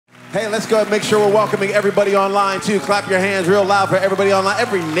Hey, let's go ahead and make sure we're welcoming everybody online, too. Clap your hands real loud for everybody online.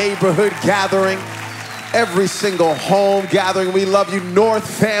 Every neighborhood gathering, every single home gathering. We love you, North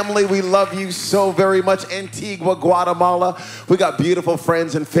family. We love you so very much. Antigua, Guatemala. We got beautiful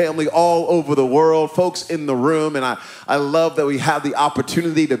friends and family all over the world, folks in the room. And I love that we have the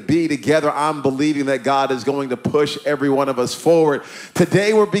opportunity to be together. I'm believing that God is going to push every one of us forward.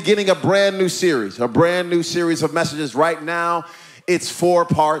 Today, we're beginning a brand new series of messages. Right now, it's 4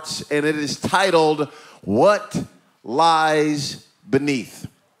 parts, and it is titled, What Lies Beneath?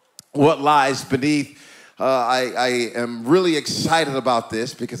 What Lies Beneath? I am really excited about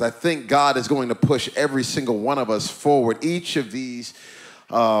this because I think God is going to push every single one of us forward. Each of these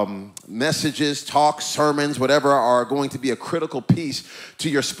messages, talks, sermons, whatever, are going to be a critical piece to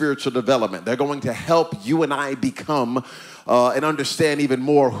your spiritual development. They're going to help you and I become and understand even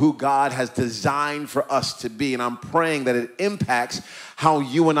more who God has designed for us to be. And I'm praying that it impacts how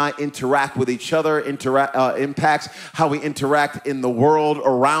you and I interact with each other, impacts how we interact in the world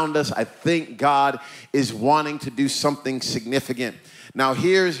around us. I think God is wanting to do something significant. Now,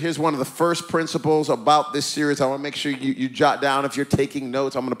 here's one of the first principles about this series. I want to make sure you jot down if you're taking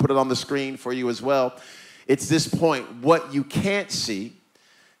notes. I'm going to put it on the screen for you as well. It's this point: what you can't see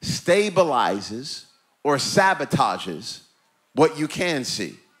stabilizes or sabotages what you can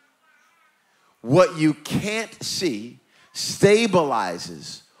see. What you can't see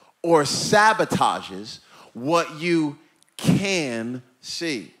stabilizes or sabotages what you can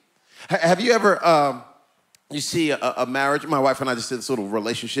see. Have you ever, you see a marriage? My wife and I just did this little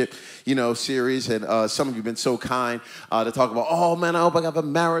relationship, series, and some of you have been so kind to talk about, oh man, I hope I have a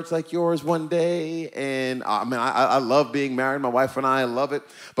marriage like yours one day. And I love being married. My wife and I love it.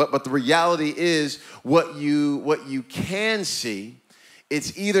 But the reality is, what you can see,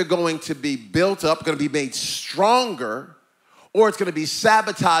 it's either going to be built up, going to be made stronger, or it's going to be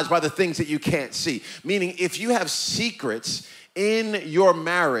sabotaged by the things that you can't see. Meaning, if you have secrets in your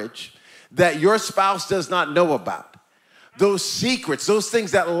marriage that your spouse does not know about, those secrets, those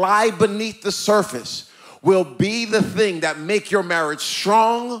things that lie beneath the surface, will be the thing that make your marriage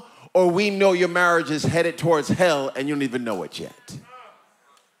strong, or we know your marriage is headed towards hell and you don't even know it yet.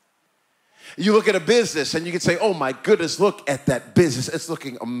 You look at a business and you can say, oh my goodness, look at that business. It's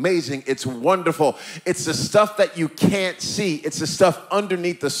looking amazing. It's wonderful. It's the stuff that you can't see. It's the stuff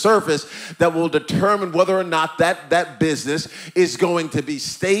underneath the surface that will determine whether or not that business is going to be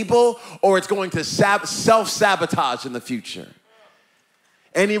stable or it's going to self-sabotage in the future.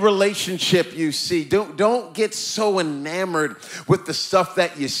 Any relationship you see, don't get so enamored with the stuff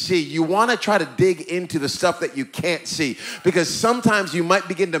that you see. You want to try to dig into the stuff that you can't see, because sometimes you might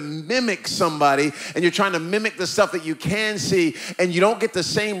begin to mimic somebody and you're trying to mimic the stuff that you can see, and you don't get the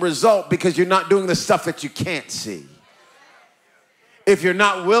same result because you're not doing the stuff that you can't see. If you're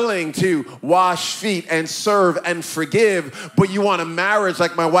not willing to wash feet and serve and forgive, but you want a marriage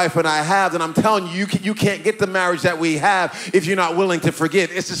like my wife and I have, then I'm telling you, you can't get the marriage that we have if you're not willing to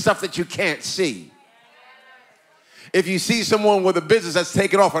forgive. It's the stuff that you can't see. If you see someone with a business that's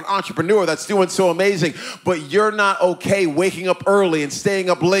taken off, an entrepreneur that's doing so amazing, but you're not okay waking up early and staying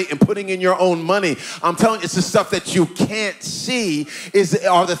up late and putting in your own money, I'm telling you, it's the stuff that you can't see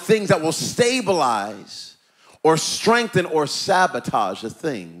are the things that will stabilize or strengthen or sabotage the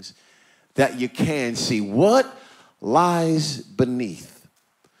things that you can see. What lies beneath?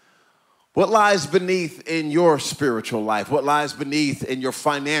 What lies beneath in your spiritual life? What lies beneath in your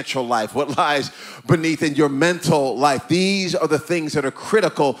financial life? What lies beneath in your mental life? These are the things that are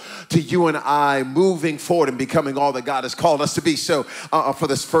critical to you and I moving forward and becoming all that God has called us to be. So for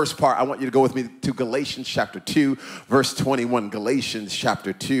this first part, I want you to go with me to Galatians chapter 2, verse 21. Galatians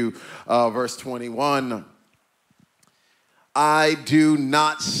chapter 2, verse 21. I do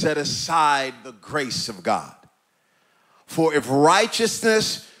not set aside the grace of God. For if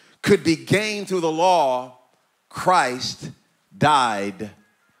righteousness could be gained through the law, Christ died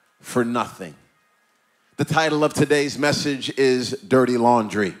for nothing. The title of today's message is Dirty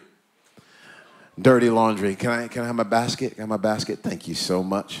Laundry. Dirty laundry. Can I have my basket? Can I have my basket? Thank you so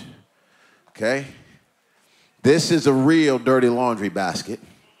much. Okay. This is a real dirty laundry basket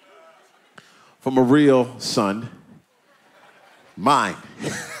from a real son. Mine.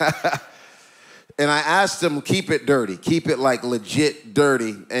 And I asked him, keep it dirty. Keep it like legit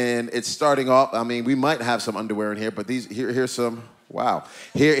dirty. And it's starting off, we might have some underwear in here, but here's some, wow.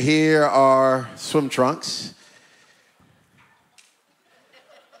 Here are swim trunks.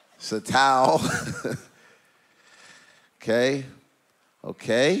 It's a towel. Okay.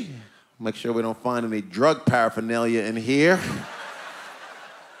 Make sure we don't find any drug paraphernalia in here.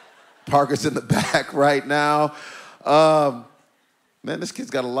 Parker's in the back right now. Man, this kid's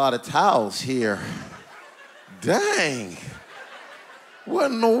got a lot of towels here. Dang.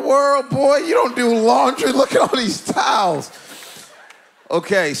 What in the world, boy? You don't do laundry. Look at all these towels.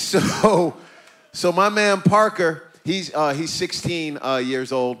 Okay, so my man Parker, he's 16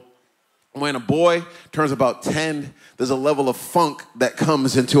 years old. When a boy turns about 10, there's a level of funk that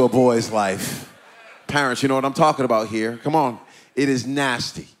comes into a boy's life. Parents, you know what I'm talking about here. Come on. It is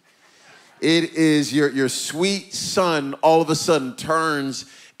nasty. It is your sweet son all of a sudden turns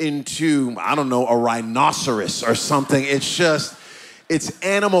into, I don't know, a rhinoceros or something. It's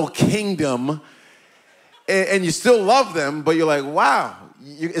animal kingdom. And you still love them, but you're like, wow,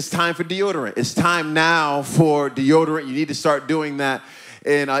 it's time for deodorant. It's time now for deodorant. You need to start doing that.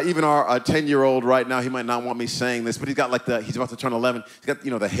 And even our 10-year-old right now, he might not want me saying this, but he's got he's about to turn 11. He's got,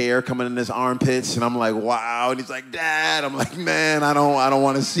 the hair coming in his armpits. And I'm like, wow. And he's like, Dad. I'm like, man, I don't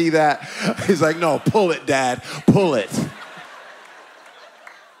want to see that. He's like, no, pull it, Dad. Pull it.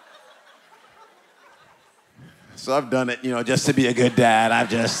 So I've done it, just to be a good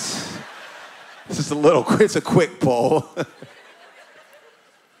dad. it's just a quick pull.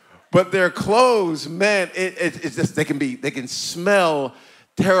 But their clothes, man, it's just, they can smell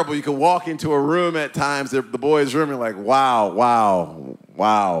terrible. You can walk into a room at times, the boys' room, and you're like, wow.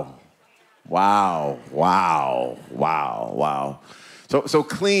 So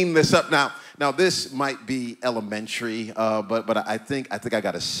clean this up. Now this might be elementary, but I think I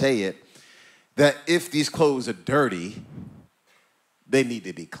got to say it, that if these clothes are dirty, they need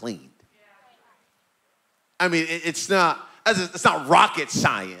to be cleaned. I mean, it's not rocket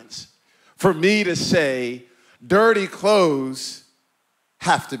science for me to say dirty clothes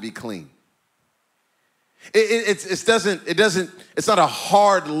have to be clean. It's not a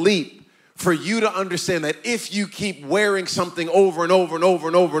hard leap for you to understand that if you keep wearing something over and over and over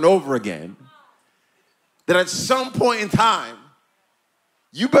and over and over again, that at some point in time,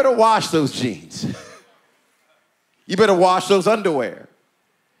 you better wash those jeans. You better wash those underwear.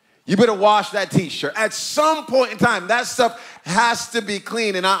 You better wash that t-shirt. At some point in time, that stuff has to be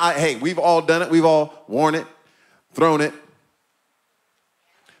clean. And hey, we've all done it. We've all worn it, thrown it,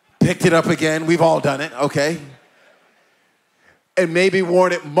 picked it up again. We've all done it, okay? And maybe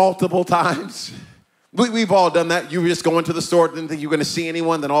worn it multiple times. We've all done that. You were just going to the store, didn't think you were going to see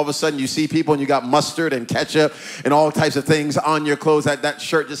anyone. Then all of a sudden you see people and you got mustard and ketchup and all types of things on your clothes. That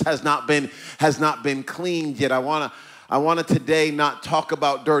shirt just has not been cleaned yet. I want to today not talk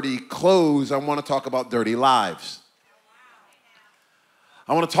about dirty clothes. I want to talk about dirty lives.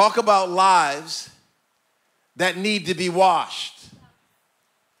 I want to talk about lives that need to be washed.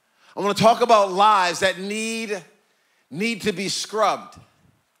 I want to talk about lives that need to be scrubbed.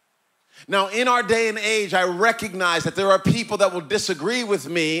 Now, in our day and age, I recognize that there are people that will disagree with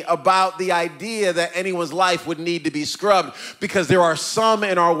me about the idea that anyone's life would need to be scrubbed, because there are some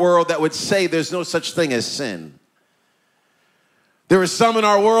in our world that would say there's no such thing as sin. There are some in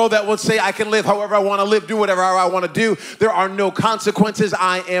our world that would say I can live however I want to live, do whatever I want to do. There are no consequences.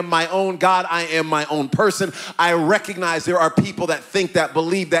 I am my own God. I am my own person. I recognize there are people that think that,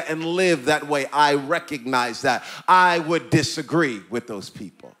 believe that, and live that way. I recognize that. I would disagree with those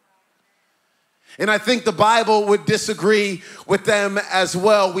people. And I think the Bible would disagree with them as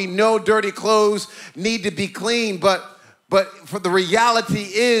well. We know dirty clothes need to be clean, but for the reality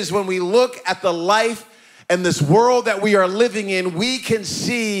is, when we look at the life and this world that we are living in, we can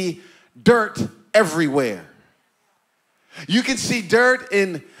see dirt everywhere. You can see dirt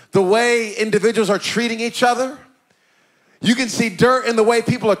in the way individuals are treating each other. You can see dirt in the way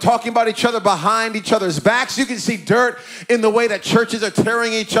people are talking about each other behind each other's backs. You can see dirt in the way that churches are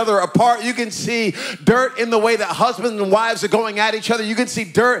tearing each other apart. You can see dirt in the way that husbands and wives are going at each other. You can see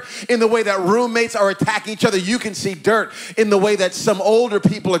dirt in the way that roommates are attacking each other. You can see dirt in the way that some older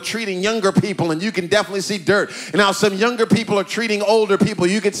people are treating younger people, and you can definitely see dirt in how some younger people are treating older people.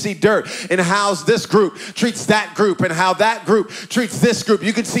 You can see dirt in how this group treats that group and how that group treats this group.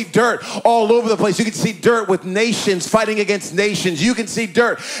 You can see dirt all over the place. You can see dirt with nations fighting against nations. You can see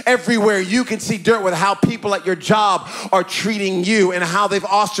dirt everywhere. You can see dirt with how people at your job are treating you and how they've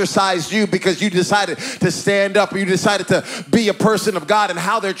ostracized you because you decided to stand up, or you decided to be a person of God, and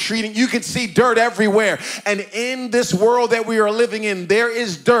how they're treating you. You can see dirt everywhere. And in this world that we are living in, there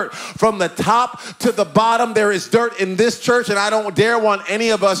is dirt from the top to the bottom. There is dirt in this church, and I don't dare want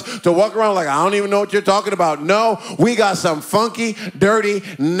any of us to walk around like, I don't even know what you're talking about. No, we got some funky, dirty,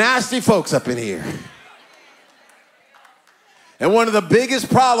 nasty folks up in here. And one of the biggest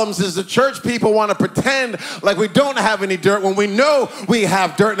problems is the church people want to pretend like we don't have any dirt when we know we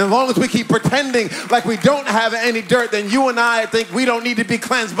have dirt. And as long as we keep pretending like we don't have any dirt, then you and I think we don't need to be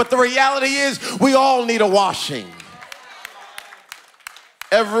cleansed. But the reality is we all need a washing.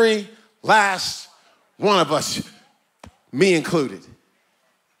 Every last one of us, me included.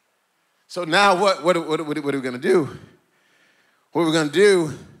 So now what are we going to do? What are we going to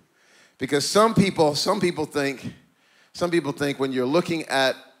do? Because some people think when you're looking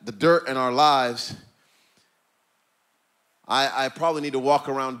at the dirt in our lives, I probably need to walk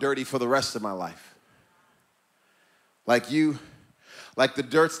around dirty for the rest of my life. Like the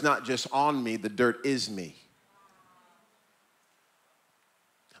dirt's not just on me, the dirt is me.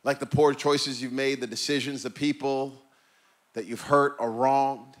 Like the poor choices you've made, the decisions, the people that you've hurt or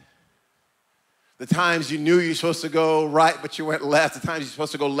wronged. The times you knew you were supposed to go right, but you went left. The times you're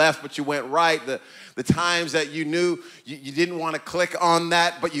supposed to go left, but you went right. The times that you knew you didn't want to click on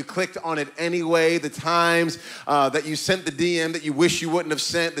that, but you clicked on it anyway. The times that you sent the DM that you wish you wouldn't have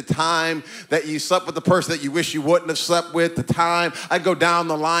sent. The time that you slept with the person that you wish you wouldn't have slept with. The time, I go down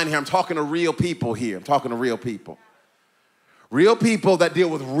the line here. I'm talking to real people here. I'm talking to real people. Real people that deal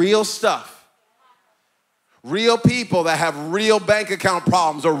with real stuff. Real people that have real bank account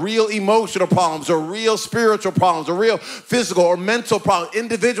problems or real emotional problems or real spiritual problems or real physical or mental problems.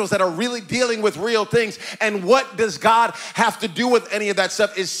 Individuals that are really dealing with real things. And what does God have to do with any of that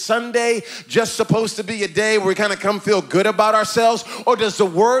stuff? Is Sunday just supposed to be a day where we kind of come feel good about ourselves? Or does the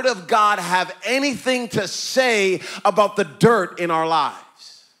Word of God have anything to say about the dirt in our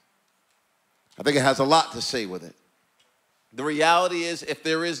lives? I think it has a lot to say with it. The reality is, if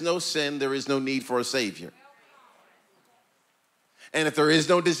there is no sin, there is no need for a Savior. And if there is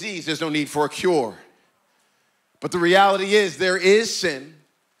no disease, there's no need for a cure. But the reality is there is sin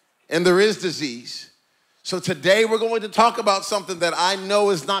and there is disease. So today we're going to talk about something that I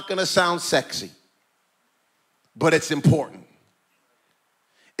know is not going to sound sexy, but it's important.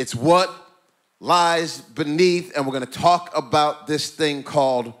 It's what lies beneath, and we're going to talk about this thing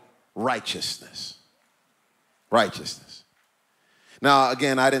called righteousness. Righteousness. Now,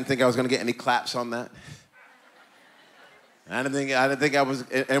 again, I didn't think I was going to get any claps on that. I didn't think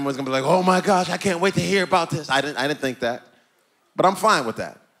anyone's gonna be like, oh my gosh, I can't wait to hear about this. I didn't think that. But I'm fine with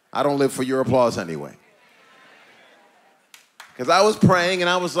that. I don't live for your applause anyway. Because I was praying and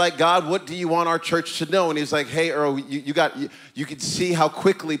I was like, God, what do you want our church to know? And he was like, hey, Earl, you could see how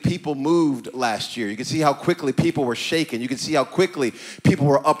quickly people moved last year. You could see how quickly people were shaken. You could see how quickly people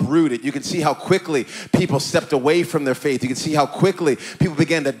were uprooted. You could see how quickly people stepped away from their faith. You could see how quickly people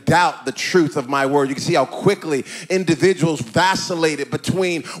began to doubt the truth of my word. You can see how quickly individuals vacillated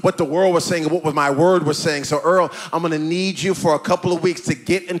between what the world was saying and what my word was saying. So Earl, I'm going to need you for a couple of weeks to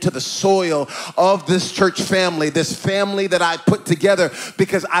get into the soil of this church family, this family that I put together,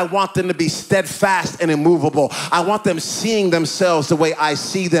 because I want them to be steadfast and immovable. I want them seeing themselves the way I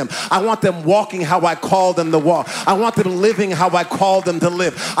see them. I want them walking how I call them to walk. I want them living how I call them to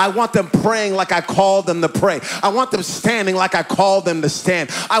live. I want them praying like I call them to pray. I want them standing like I call them to stand.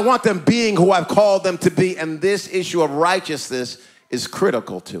 I want them being who I've called them to be. And this issue of righteousness is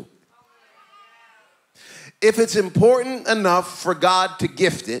critical too. If it's important enough for God to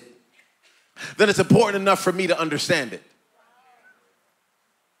gift it, then it's important enough for me to understand it.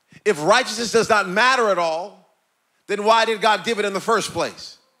 If righteousness does not matter at all, then why did God give it in the first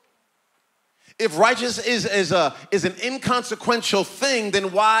place? If righteousness is an inconsequential thing,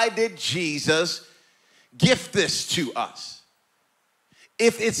 then why did Jesus gift this to us?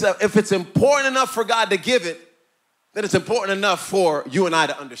 If it's important enough for God to give it, then it's important enough for you and I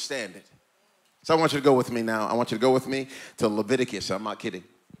to understand it. So I want you to go with me now. I want you to go with me to Leviticus. I'm not kidding.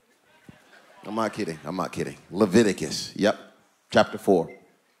 I'm not kidding. Leviticus, yep, chapter 4.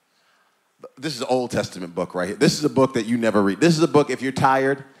 This is an Old Testament book right here. This is a book that you never read. This is a book, if you're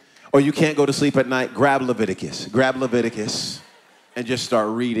tired or you can't go to sleep at night, grab Leviticus. Grab Leviticus and just start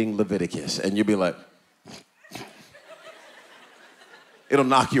reading Leviticus. And you'll be like, it'll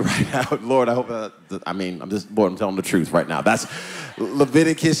knock you right out. Lord, I hope, I'm telling the truth right now.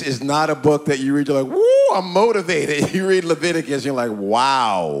 Leviticus is not a book that you read, you're like, woo, I'm motivated. You read Leviticus, you're like,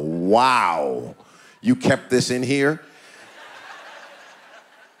 wow. You kept this in here?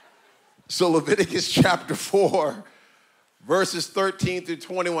 So Leviticus chapter 4, verses 13 through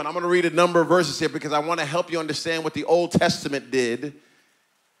 21. I'm going to read a number of verses here because I want to help you understand what the Old Testament did,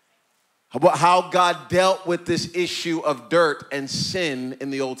 about how God dealt with this issue of dirt and sin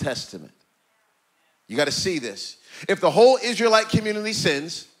in the Old Testament. You got to see this. If the whole Israelite community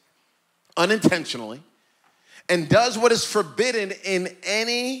sins unintentionally and does what is forbidden in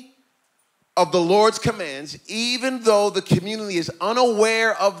any of the Lord's commands, even though the community is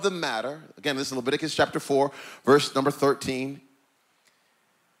unaware of the matter. Again, this is Leviticus chapter 4, verse number 13.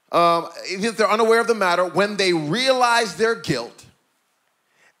 Even if they're unaware of the matter, when they realize their guilt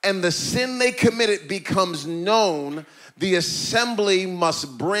and the sin they committed becomes known, the assembly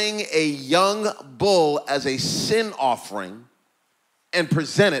must bring a young bull as a sin offering and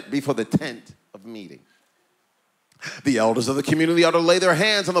present it before the tent of meeting. The elders of the community are to lay their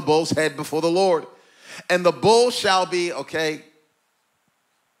hands on the bull's head before the Lord. And the bull shall be, okay,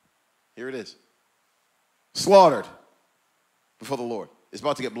 here it is, slaughtered before the Lord. It's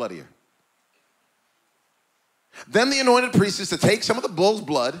about to get bloodier. Then the anointed priest is to take some of the bull's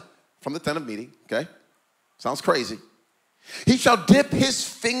blood from the tent of meeting, okay? Sounds crazy. He shall dip his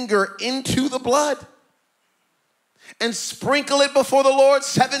finger into the blood and sprinkle it before the Lord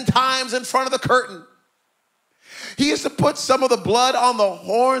 7 times in front of the curtain. He is to put some of the blood on the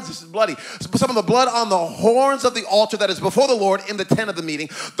horns, this is bloody, some of the blood on the horns of the altar that is before the Lord in the tent of the meeting.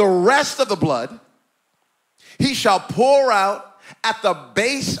 The rest of the blood he shall pour out at the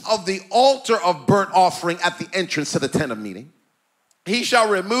base of the altar of burnt offering at the entrance to the tent of meeting. He shall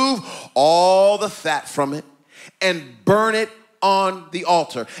remove all the fat from it and burn it on the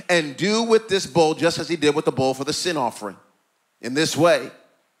altar, and do with this bull just as he did with the bull for the sin offering. In this way,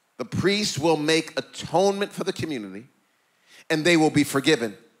 the priest will make atonement for the community, and they will be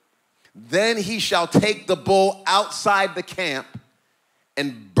forgiven. Then he shall take the bull outside the camp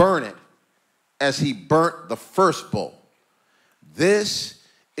and burn it as he burnt the first bull. This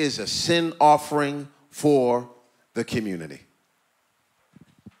is a sin offering for the community.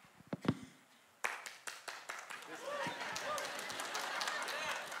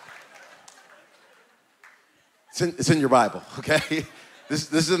 It's in your Bible, okay?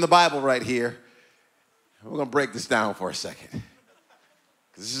 This is in the Bible right here. We're going to break this down for a second,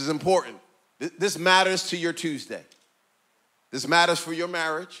 because this is important. This matters to your Tuesday. This matters for your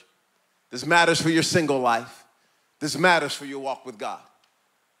marriage. This matters for your single life. This matters for your walk with God.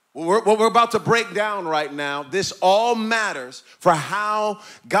 What we're about to break down right now, this all matters for how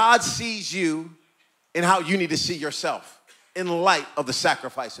God sees you and how you need to see yourself in light of the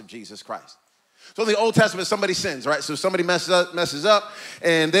sacrifice of Jesus Christ. So in the Old Testament, somebody sins, right? So somebody messes up,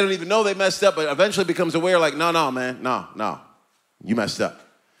 and they don't even know they messed up, but eventually becomes aware, like, no, man, no, you messed up.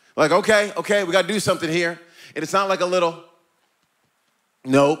 Like, okay, we got to do something here. And it's not like a little,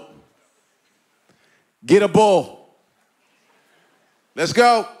 nope. Get a bull. Let's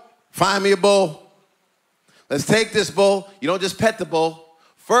go. Find me a bull. Let's take this bull. You don't just pet the bull.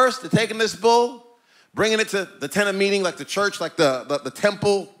 First, they're taking this bull, bringing it to the tent of meeting, like the church, like the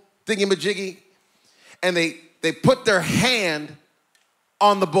temple thingy-majiggy, and they put their hand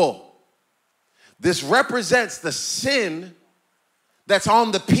on the bull. This represents the sin that's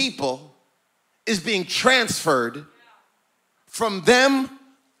on the people is being transferred from them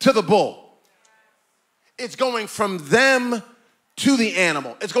to the bull. It's going from them to the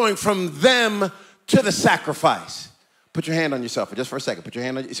animal. It's going from them to the sacrifice. Put your hand on yourself just for a second. Put your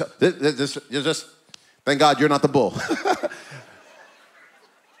hand on yourself. Just thank God you're not the bull.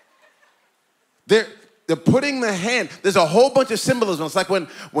 They're putting the hand. There's a whole bunch of symbolism. It's like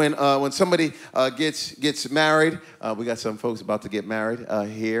when somebody gets married. We got some folks about to get married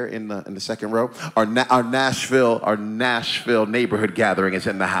here in the second row. Our Nashville neighborhood gathering is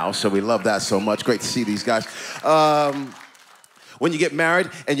in the house, so we love that so much. Great to see these guys. When you get married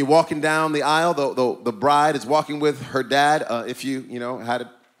and you're walking down the aisle, the bride is walking with her dad. If you had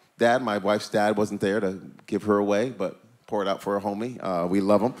a dad, my wife's dad wasn't there to give her away, but pour it out for her homie. We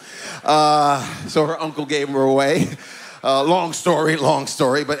love him. So her uncle gave her away. Long story.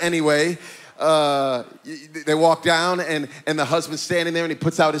 But anyway, they walk down and the husband's standing there and he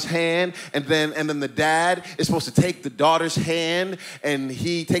puts out his hand, and then the dad is supposed to take the daughter's hand, and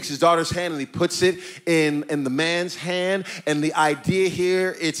he takes his daughter's hand and he puts it in the man's hand. And the idea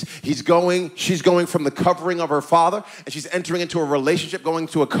here, she's going from the covering of her father and she's entering into a relationship, going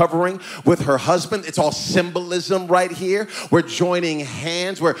to a covering with her husband. It's all symbolism right here. We're joining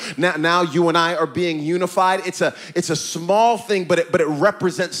hands. Where now you and I are being unified. It's a small thing, but it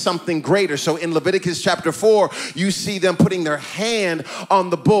represents something greater. So in Leviticus chapter 4, you see them putting their hand on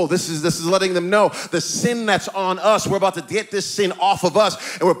the bull. This is letting them know the sin that's on us. We're about to get this sin off of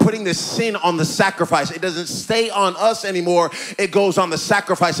us, and we're putting this sin on the sacrifice. It doesn't stay on us anymore. It goes on the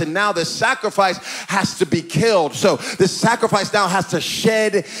sacrifice, and now the sacrifice has to be killed. So this sacrifice now has to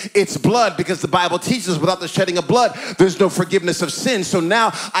shed its blood, because the Bible teaches without the shedding of blood, there's no forgiveness of sin. So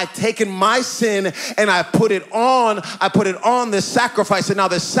now I've taken my sin and I put it on this sacrifice, and now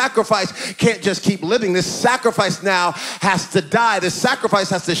this sacrifice can't just keep living. This sacrifice now has to die. This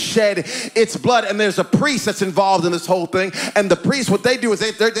sacrifice has to shed its blood, and there's a priest that's involved in this whole thing. And the priest, what they do is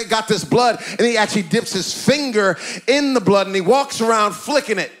they got this blood, and he actually dips his finger in the blood and he walks around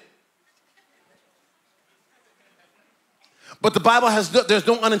flicking it. But the Bible there's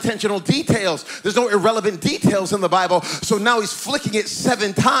no unintentional details. There's no irrelevant details in the Bible. So now he's flicking it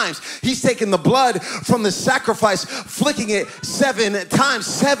 7 times. He's taking the blood from the sacrifice, flicking it 7 times.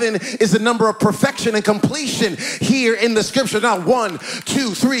 7 is the number of perfection and completion here in the scripture. Now 1,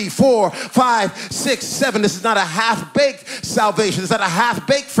 2, 3, 4, 5, 6, 7. This is not a half-baked salvation. It's not a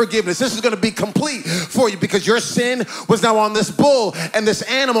half-baked forgiveness. This is going to be complete for you because your sin was now on this bull and this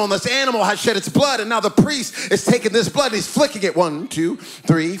animal has shed its blood. And now the priest is taking this blood and he's flicking it. 1, 2,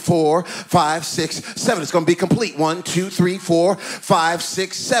 3, 4, 5, 6, 7. It's going to be complete. 1, 2, 3, 4, 5,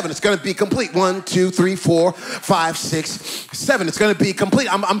 6, 7. It's going to be complete. 1, 2, 3, 4, 5, 6, 7. It's going to be complete.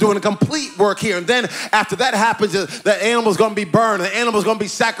 I'm doing a complete work here. And then after that happens, the animal's going to be burned. The animal's going to be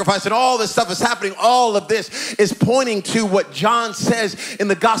sacrificed. And all this stuff is happening. All of this is pointing to what John says in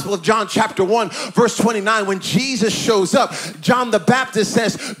the Gospel of John chapter 1, verse 29. When Jesus shows up, John the Baptist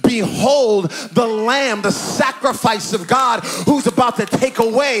says, behold the Lamb, the sacrifice of God, who's about to take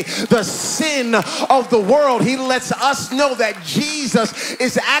away the sin of the world. He lets us know that Jesus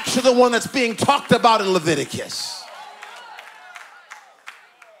is actually the one that's being talked about in Leviticus.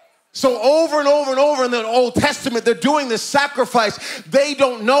 So over and over and over in the Old Testament, they're doing this sacrifice. They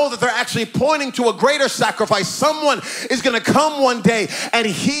don't know that they're actually pointing to a greater sacrifice. Someone is going to come one day, and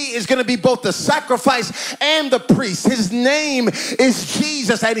he is going to be both the sacrifice and the priest. His name is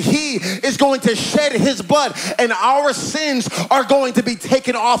Jesus, and he is going to shed his blood, and our sins are going to be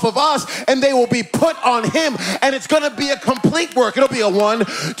taken off of us, and they will be put on him, and it's going to be a complete work. It'll be a 1,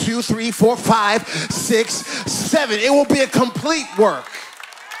 2, 3, 4, 5, 6, 7. It will be a complete work.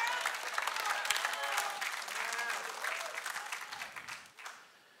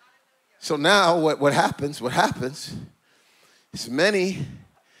 So now what happens is many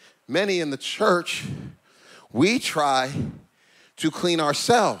in the church, we try to clean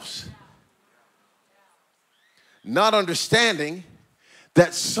ourselves, not understanding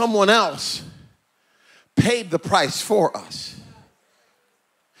that someone else paid the price for us.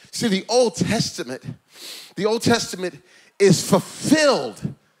 See, the Old Testament is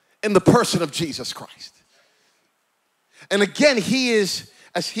fulfilled in the person of Jesus Christ. And again, he is,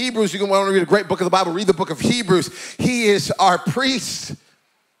 as Hebrews, you want to read a great book of the Bible, read the book of Hebrews. He is our priest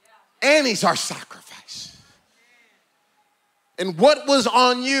and he's our sacrifice. And what was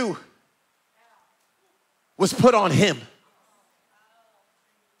on you was put on him.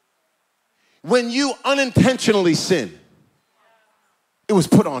 When you unintentionally sin, it was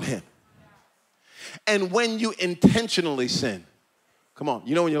put on him. And when you intentionally sin, come on,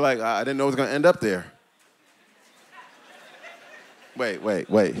 you know when you're like, I didn't know it was going to end up there. Wait.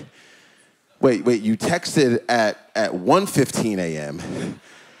 You texted at 1:15 a.m.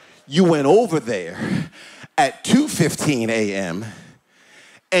 You went over there at 2:15 a.m.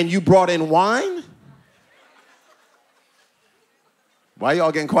 and you brought in wine? Why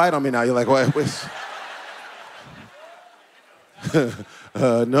y'all getting quiet on me now? You're like, what?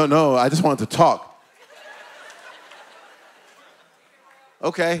 No, I just wanted to talk.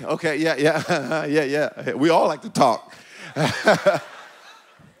 Okay, yeah. We all like to talk.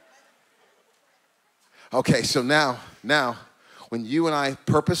 Okay, so now, when you and I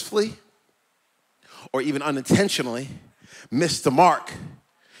purposefully or even unintentionally miss the mark,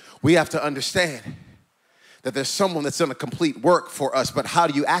 we have to understand that there's someone that's done a complete work for us. But how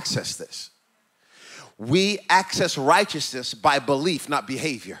do you access this? We access righteousness by belief, not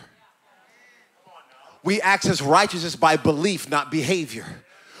behavior. We access righteousness by belief, not behavior.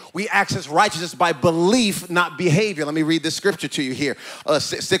 We access righteousness by belief, not behavior. Let me read this scripture to you here.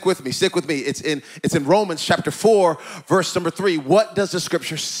 Stick with me. It's in Romans chapter 4, verse number 3. What does the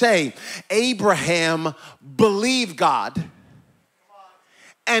scripture say? Abraham believed God,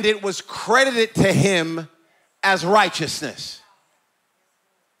 and it was credited to him as righteousness.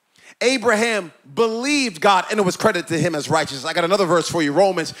 Abraham believed God, and it was credited to him as righteousness. I got another verse for you.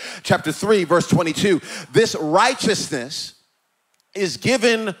 Romans chapter 3, verse 22. This righteousness is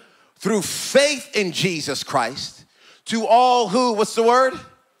given through faith in Jesus Christ to all who, what's the word?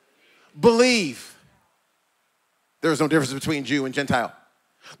 Believe. There is no difference between Jew and Gentile.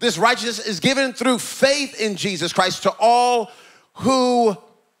 This righteousness is given through faith in Jesus Christ to all who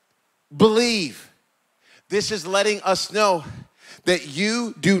believe. This is letting us know that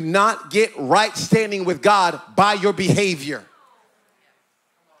you do not get right standing with God by your behavior.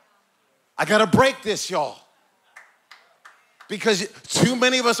 I gotta break this, y'all. Because too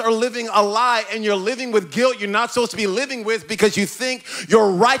many of us are living a lie, and you're living with guilt you're not supposed to be living with because you think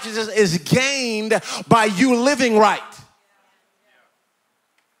your righteousness is gained by you living right.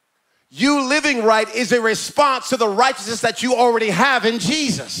 You living right is a response to the righteousness that you already have in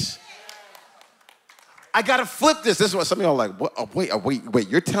Jesus. I got to flip this. This is what some of y'all are like, what? Oh, wait.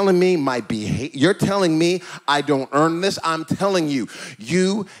 You're telling me you're telling me I don't earn this? I'm telling you,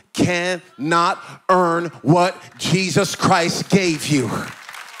 you cannot earn what Jesus Christ gave you.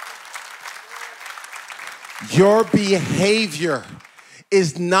 Your behavior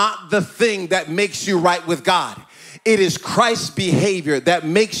is not the thing that makes you right with God. It is Christ's behavior that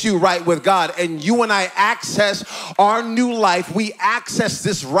makes you right with God. And you and I access our new life. We access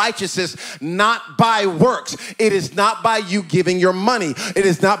this righteousness not by works. It is not by you giving your money. It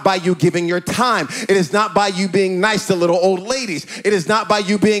is not by you giving your time. It is not by you being nice to little old ladies. It is not by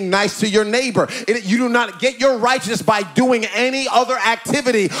you being nice to your neighbor. You do not get your righteousness by doing any other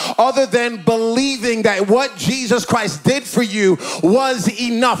activity other than believing that what Jesus Christ did for you was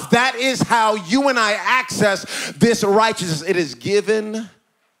enough. That is how you and I access this righteousness. It is given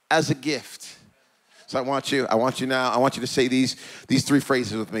as a gift. So I want you to say these three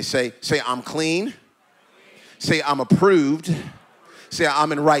phrases with me. Say I'm clean. Say I'm approved. Say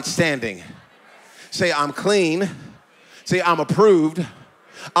I'm in right standing. Say I'm clean. Say I'm approved.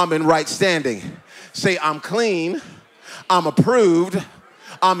 I'm in right standing. Say I'm clean. I'm approved.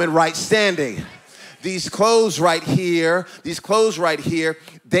 I'm in right standing. These clothes right here,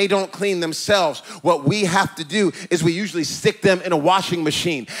 they don't clean themselves. What we have to do is we usually stick them in a washing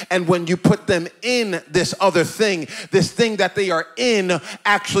machine. And when you put them in this other thing, this thing that they are in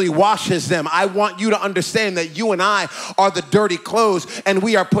actually washes them. I want you to understand that you and I are the dirty clothes and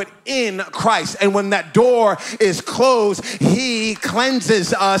we are put in Christ. And when that door is closed, he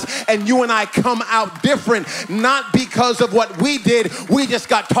cleanses us and you and I come out different, not because of what we did. We just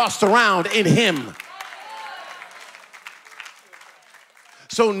got tossed around in him.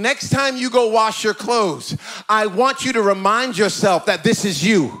 So next time you go wash your clothes, I want you to remind yourself that this is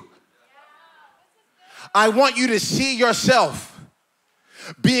you. I want you to see yourself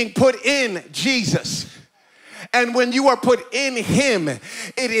being put in Jesus. And when you are put in him, it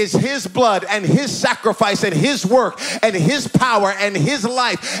is his blood and his sacrifice and his work and his power and his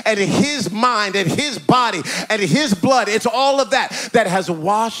life and his mind and his body and his blood. It's all of that has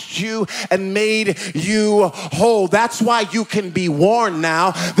washed you and made you whole. That's why you can be worn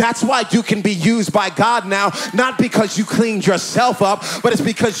now. That's why you can be used by God now. Not because you cleaned yourself up, but it's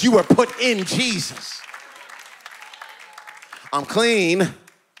because you were put in Jesus. I'm clean.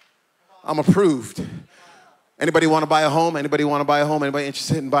 I'm approved. Anybody want to buy a home? Anybody want to buy a home? Anybody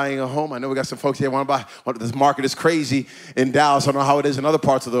interested in buying a home? I know we got some folks here who want to buy. This market is crazy in Dallas. I don't know how it is in other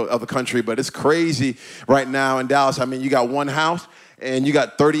parts of the country, but it's crazy right now in Dallas. I mean, you got one house and you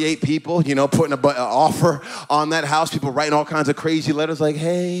got 38 people, putting an offer on that house. People writing all kinds of crazy letters like,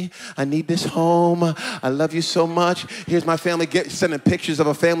 hey, I need this home. I love you so much. Here's my family. Sending pictures of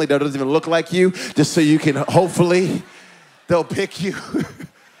a family that doesn't even look like you just so you can hopefully they'll pick you.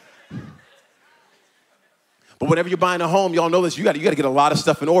 But whenever you're buying a home, y'all know this, you got to get a lot of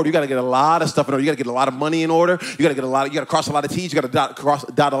stuff in order. You got to get a lot of stuff in order. You got to get a lot of money in order. You got to cross a lot of T's. You got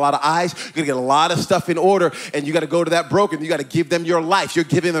to dot a lot of I's. You got to get a lot of stuff in order. And you got to go to that broker and you got to give them your life. You're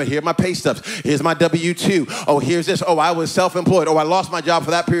giving them, here are my pay stubs. Here's my W-2. Oh, here's this. Oh, I was self-employed. Oh, I lost my job for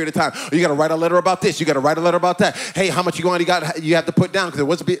that period of time. Oh, you got to write a letter about this. You got to write a letter about that. Hey, how much you have to put down? Because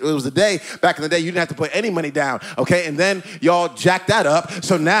it was a day, back in the day, you didn't have to put any money down. Okay, and then y'all jacked that up.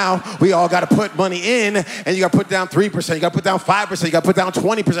 So now we all got to put money in and you got to put down 3%. You got to put down 5%. You got to put down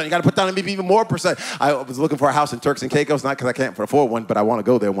 20%. You got to put down maybe even more percent. I was looking for a house in Turks and Caicos, not because I can't afford one, but I want to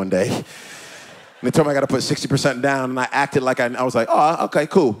go there one day. And they told me I got to put 60% down, and I acted like I was like, oh, okay,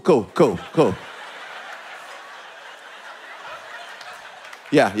 cool.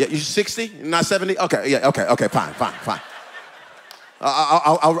 Yeah, you 60, not 70? Okay, yeah, okay, fine.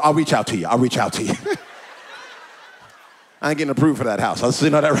 I'll reach out to you. I ain't getting approved for that house. I'll just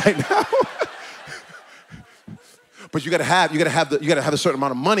know that right now. But you gotta have a certain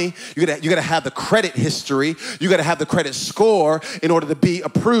amount of money. You gotta have the credit history. You gotta have the credit score in order to be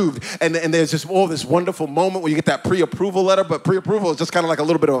approved. And there's just this wonderful moment where you get that pre-approval letter, but pre-approval is just kind of like a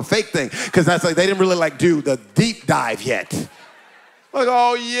little bit of a fake thing because that's like they didn't really do the deep dive yet. Like,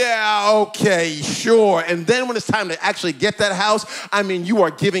 oh, yeah, okay, sure. And then when it's time to actually get that house, I mean, you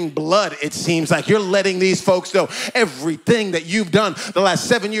are giving blood, it seems like. You're letting these folks know everything that you've done the last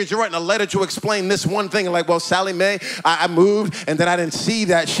 7 years. You're writing a letter to explain this one thing. And like, well, Sally Mae, I moved, and then I didn't see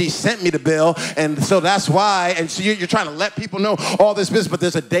that she sent me the bill, and so that's why. And so you're trying to let people know all this business, but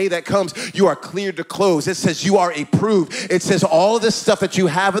there's a day that comes, you are cleared to close. It says you are approved. It says all of this stuff that you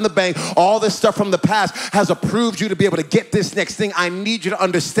have in the bank, all this stuff from the past has approved you to be able to get this next thing. I need you to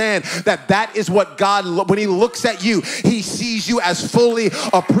understand that that is what God, when he looks at you, he sees you as fully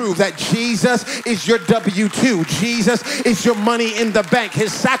approved, that Jesus is your W-2. Jesus is your money in the bank.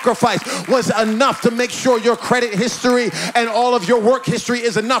 His sacrifice was enough to make sure your credit history and all of your work history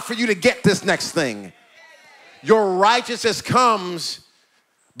is enough for you to get this next thing. Your righteousness comes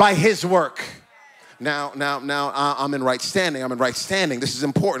by his work. Now, I'm in right standing. I'm in right standing. This is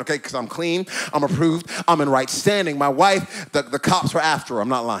important, okay, because I'm clean, I'm approved, I'm in right standing. My wife, the cops were after her. I'm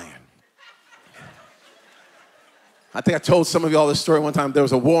not lying. I think I told some of y'all this story one time. There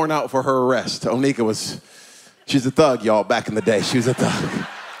was a warrant out for her arrest. Onika she's a thug, y'all, back in the day. She was a thug.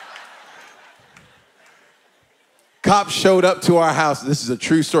 Cops showed up to our house. This is a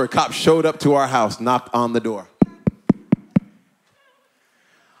true story. Cops showed up to our house, knocked on the door.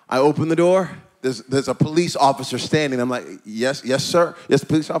 I opened the door. There's a police officer standing. I'm like, yes, sir. Yes,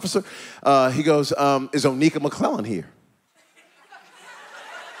 police officer. He goes, is Onika McClellan here?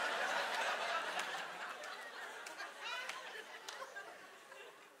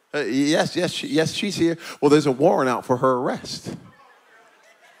 Yes, she's here. Well, there's a warrant out for her arrest.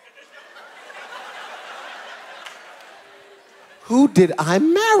 Who did I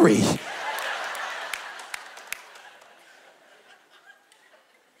marry?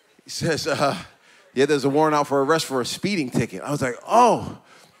 He says, yeah, there's a warrant out for arrest for a speeding ticket. I was like, oh,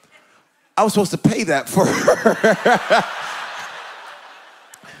 I was supposed to pay that for her.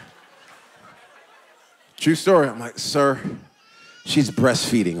 True story. I'm like, sir, she's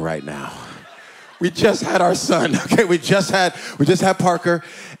breastfeeding right now. We just had our son, okay? We just had Parker,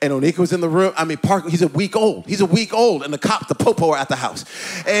 and Onika was in the room. I mean, Parker, he's a week old, and the cops, the popo are at the house.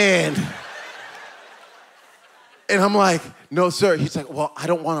 And I'm like, no, sir. He's like, well, I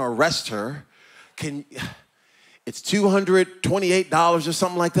don't want to arrest her. It's $228 or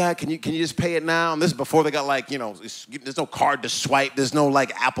something like that. Can you just pay it now? And this is before they got like, there's no card to swipe. There's no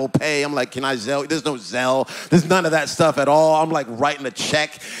like Apple Pay. I'm like, can I Zelle? There's no Zelle. There's none of that stuff at all. I'm like writing a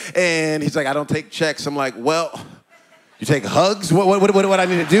check. And he's like, I don't take checks. I'm like, well, you take hugs? What I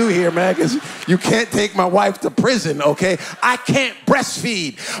need to do here, man? Because you can't take my wife to prison, okay? I can't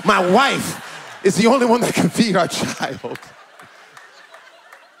breastfeed. My wife is the only one that can feed our child.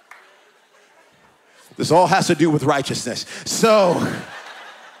 This all has to do with righteousness. So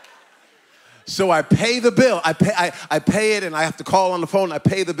I pay the bill. I pay it, and I have to call on the phone. I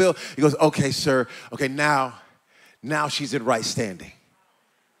pay the bill. He goes, okay, sir. Okay, now she's in right standing.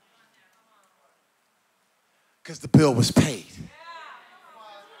 Because the bill was paid.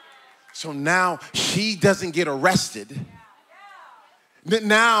 So now she doesn't get arrested.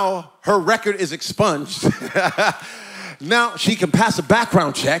 Now her record is expunged. Now she can pass a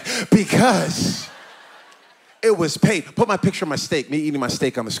background check because it was paid. Put my picture of my steak, me eating my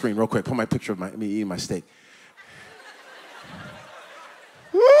steak on the screen real quick. Put my picture of me eating my steak.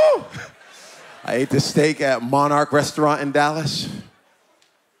 Woo! I ate this steak at Monarch Restaurant in Dallas.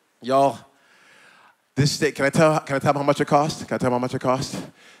 Y'all, this steak, can I tell how much it cost? Can I tell how much it cost?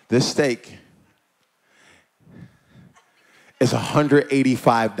 This steak is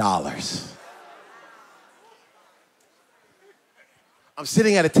 $185. I'm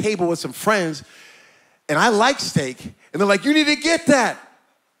sitting at a table with some friends, and I like steak, and they're like, you need to get that.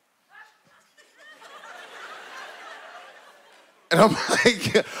 And I'm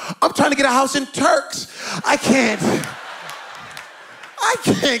like, I'm trying to get a house in Turks. I can't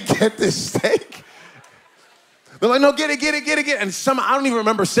get this steak. They're like, no, get it. And somehow, I don't even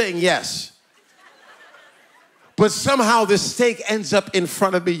remember saying yes. But somehow this steak ends up in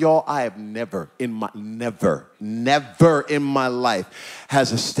front of me, y'all. I have never in my life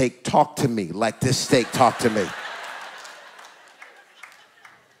has a steak talked to me like this steak talked to me.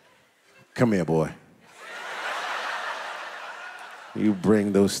 Come here, boy. You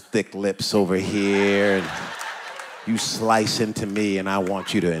bring those thick lips over here and you slice into me, and I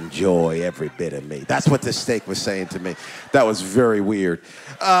want you to enjoy every bit of me. That's what this steak was saying to me. That was very weird.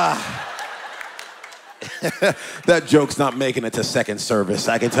 That joke's not making it to second service.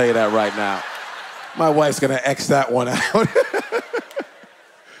 I can tell you that right now. My wife's gonna X that one out.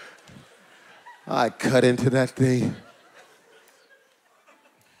 I cut into that thing.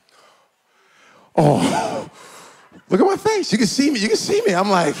 Oh, look at my face. You can see me. I'm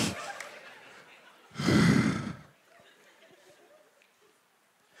like,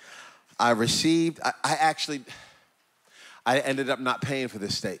 I ended up not paying for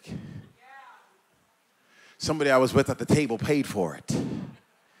this steak. Somebody I was with at the table paid for it.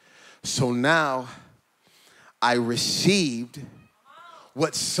 So now I received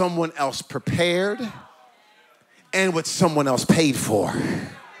what someone else prepared and what someone else paid for.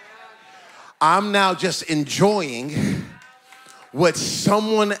 I'm now just enjoying what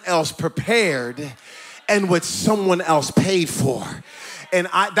someone else prepared and what someone else paid for. And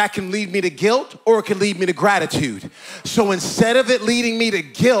that can lead me to guilt, or it can lead me to gratitude. So instead of it leading me to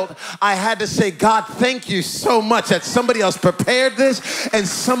guilt, I had to say, God, thank you so much that somebody else prepared this and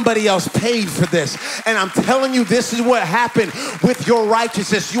somebody else paid for this. And I'm telling you, this is what happened with your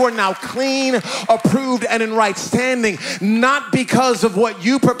righteousness. You are now clean, approved, and in right standing, not because of what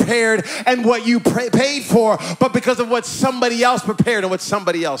you prepared and what you paid for, but because of what somebody else prepared and what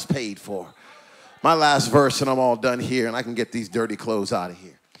somebody else paid for. My last verse, and I'm all done here, and I can get these dirty clothes out of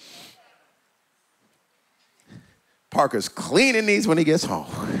here. Parker's cleaning these when he gets home.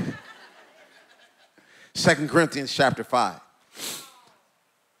 2 Corinthians chapter 5,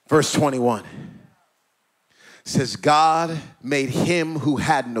 verse 21 says, God made him who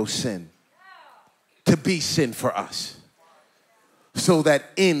had no sin to be sin for us, so that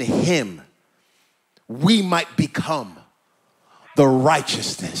in him we might become the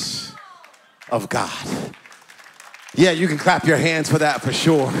righteousness of God. Yeah, you can clap your hands for that for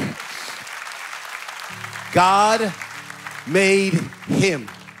sure. God made him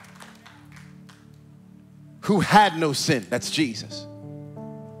who had no sin, that's Jesus,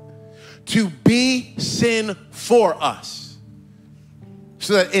 to be sin for us,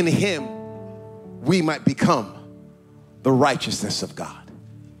 so that in him we might become the righteousness of God.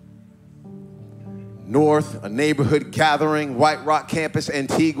 North, a neighborhood gathering, White Rock campus,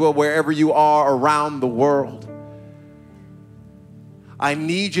 Antigua, wherever you are around the world. I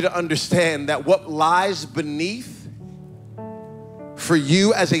need you to understand that what lies beneath for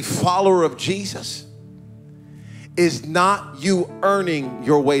you as a follower of Jesus is not you earning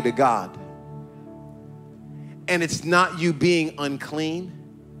your way to God. And it's not you being unclean.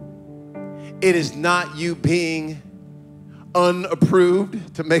 It is not you being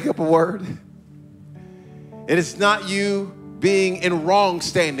unapproved, to make up a word. It is not you being in wrong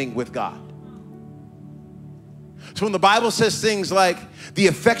standing with God. So when the Bible says things like the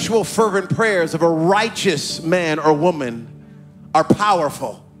effectual fervent prayers of a righteous man or woman are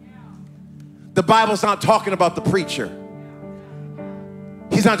powerful, the Bible's not talking about the preacher.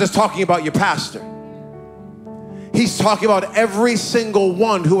 He's not just talking about your pastor. He's talking about every single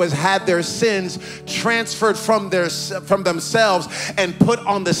one who has had their sins transferred from themselves and put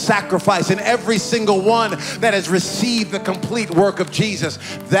on the sacrifice, and every single one that has received the complete work of Jesus.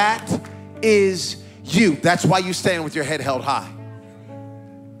 That is you. That's why you stand with your head held high.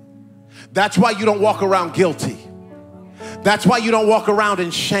 That's why you don't walk around guilty. That's why you don't walk around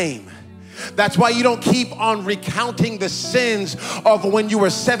in shame. That's why you don't keep on recounting the sins of when you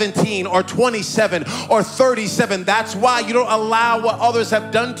were 17 or 27 or 37. That's why you don't allow what others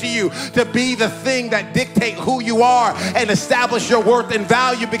have done to you to be the thing that dictate who you are and establish your worth and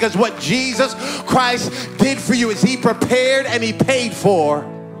value, because what Jesus Christ did for you is he prepared and he paid for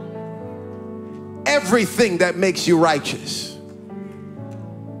everything that makes you righteous.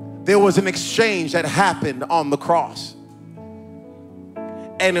 There was an exchange that happened on the cross.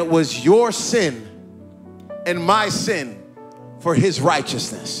 And it was your sin and my sin for his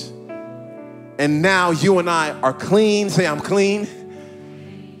righteousness. And now you and I are clean. Say, I'm clean.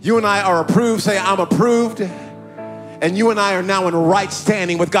 You and I are approved. Say, I'm approved. And you and I are now in right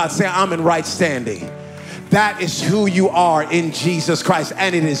standing with God. Say, I'm in right standing. That is who you are in Jesus Christ.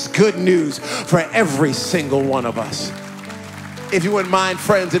 And it is good news for every single one of us. If you wouldn't mind,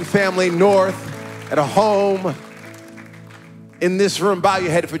 friends and family, North, at a home, in this room, bow your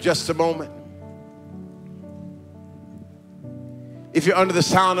head for just a moment. If you're under the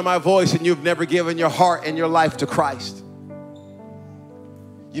sound of my voice and you've never given your heart and your life to Christ,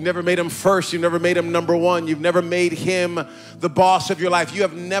 you never made him first, you never made him number one, you've never made him the boss of your life, you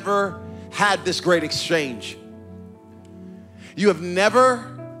have never had this great exchange. You have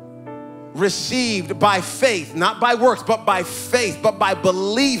never received by faith, not by works, but by faith, but by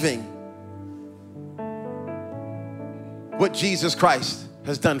believing what Jesus Christ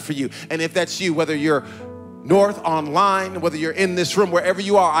has done for you. And if that's you, whether you're North, online, whether you're in this room, wherever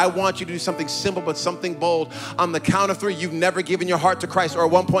you are, I want you to do something simple but something bold. On the count of three, you've never given your heart to Christ, or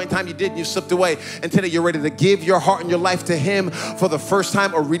at one point in time you did and you slipped away, and today you're ready to give your heart and your life to him for the first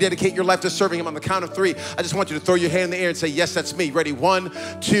time, or rededicate your life to serving him. On the count of three, I just want you to throw your hand in the air and say, yes, that's me. Ready? 1,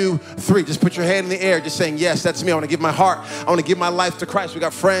 2, 3. Just put your hand in the air, just saying, yes, that's me. I want to give my heart. I want to give my life to Christ. We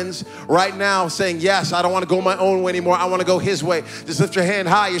got friends right now saying, yes, I don't want to go my own way anymore. I want to go his way. Just lift your hand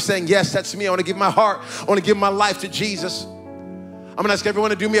high. You're saying, yes, that's me. I want to give my heart. I want to give my life to Jesus. I'm going to ask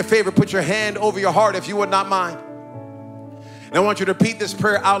everyone to do me a favor. Put your hand over your heart if you would not mind. And I want you to repeat this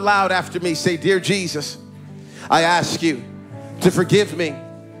prayer out loud after me. Say, dear Jesus, I ask you to forgive me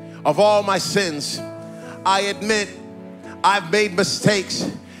of all my sins. I admit I've made mistakes,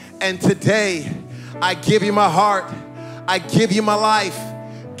 and today I give you my heart. I give you my life.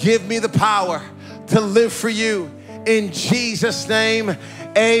 Give me the power to live for you. In Jesus' name,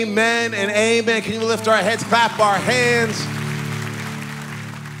 amen and amen. Can you lift our heads, clap our hands?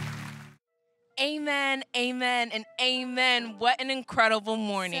 Amen, amen, and amen. What an incredible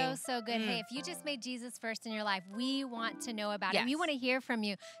morning. So good. Hey, if you just made Jesus first in your life, we want to know about it. Yes. We want to hear from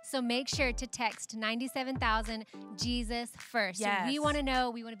you. So make sure to text 97,000 Jesus first. Yes. We want to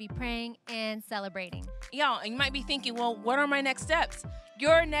know. We want to be praying and celebrating. Y'all, and you might be thinking, well, what are my next steps?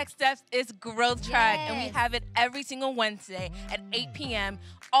 Your next steps is Growth Track, and we Yes. have it every single Wednesday at 8 p.m.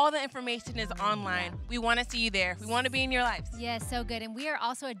 All the information is online. We want to see you there. We want to be in your lives. Yes, so good. And we are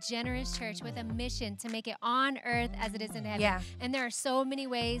also a generous church with a mission to make it on earth as it is in heaven. Yeah. And there are so many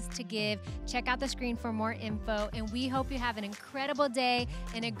ways to give. Check out the screen for more info. And we hope you have an incredible day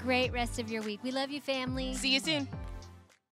and a great rest of your week. We love you, family. See you soon.